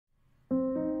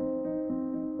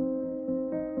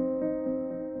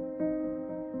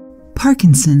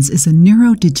Parkinson's is a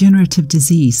neurodegenerative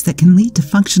disease that can lead to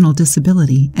functional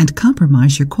disability and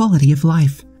compromise your quality of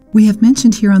life. We have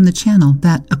mentioned here on the channel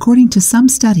that, according to some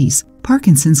studies,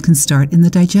 Parkinson's can start in the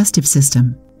digestive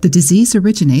system. The disease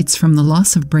originates from the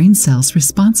loss of brain cells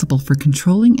responsible for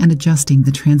controlling and adjusting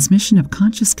the transmission of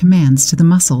conscious commands to the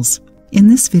muscles. In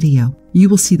this video, you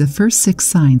will see the first 6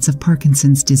 signs of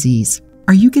Parkinson's disease.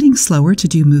 Are you getting slower to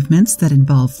do movements that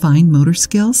involve fine motor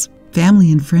skills?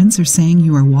 Family and friends are saying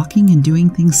you are walking and doing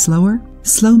things slower?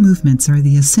 Slow movements are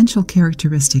the essential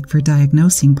characteristic for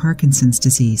diagnosing Parkinson's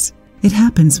disease. It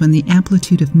happens when the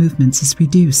amplitude of movements is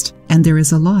reduced, and there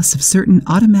is a loss of certain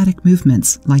automatic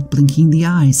movements like blinking the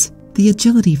eyes. The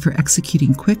agility for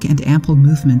executing quick and ample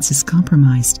movements is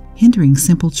compromised, hindering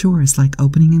simple chores like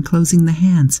opening and closing the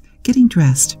hands, getting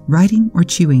dressed, writing, or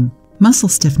chewing. Muscle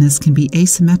stiffness can be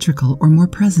asymmetrical or more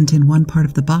present in one part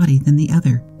of the body than the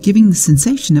other, giving the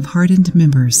sensation of hardened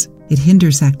members. It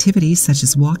hinders activities such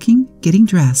as walking, getting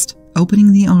dressed,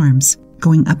 opening the arms,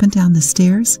 going up and down the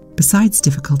stairs, besides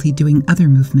difficulty doing other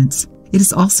movements. It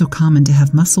is also common to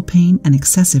have muscle pain and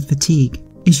excessive fatigue.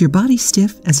 Is your body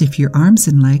stiff as if your arms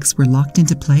and legs were locked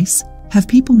into place? Have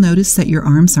people noticed that your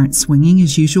arms aren't swinging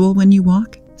as usual when you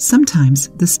walk? Sometimes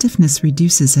the stiffness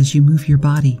reduces as you move your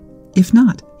body. If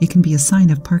not, it can be a sign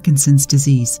of Parkinson's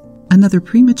disease. Another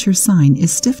premature sign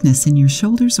is stiffness in your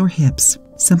shoulders or hips.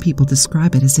 Some people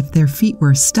describe it as if their feet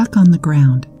were stuck on the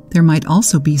ground. There might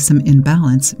also be some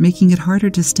imbalance, making it harder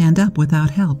to stand up without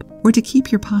help, or to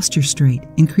keep your posture straight,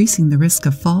 increasing the risk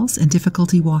of falls and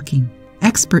difficulty walking.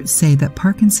 Experts say that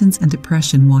Parkinson's and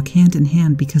depression walk hand in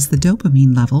hand because the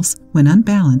dopamine levels, when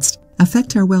unbalanced,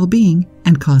 affect our well-being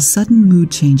and cause sudden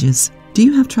mood changes. Do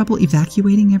you have trouble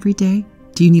evacuating every day?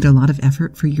 Do you need a lot of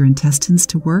effort for your intestines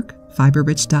to work?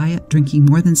 Fiber-rich diet, drinking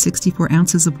more than 64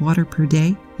 ounces of water per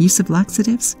day, use of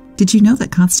laxatives? Did you know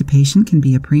that constipation can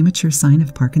be a premature sign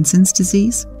of Parkinson's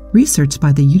disease? Research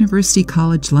by the University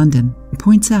College London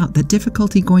points out that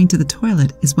difficulty going to the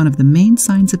toilet is one of the main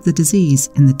signs of the disease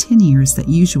in the 10 years that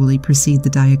usually precede the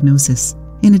diagnosis.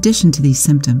 In addition to these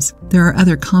symptoms, there are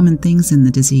other common things in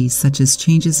the disease such as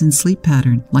changes in sleep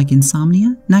pattern like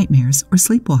insomnia, nightmares, or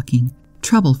sleepwalking,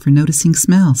 trouble for noticing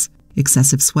smells,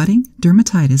 excessive sweating,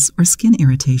 dermatitis, or skin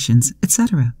irritations,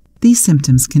 etc. These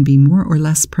symptoms can be more or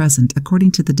less present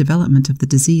according to the development of the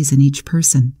disease in each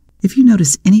person. If you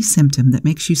notice any symptom that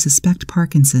makes you suspect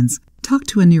Parkinson's, talk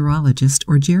to a neurologist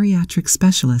or geriatric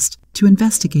specialist to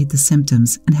investigate the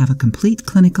symptoms and have a complete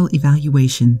clinical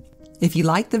evaluation. If you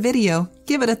liked the video,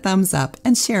 give it a thumbs up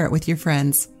and share it with your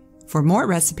friends. For more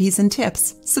recipes and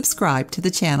tips, subscribe to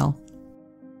the channel.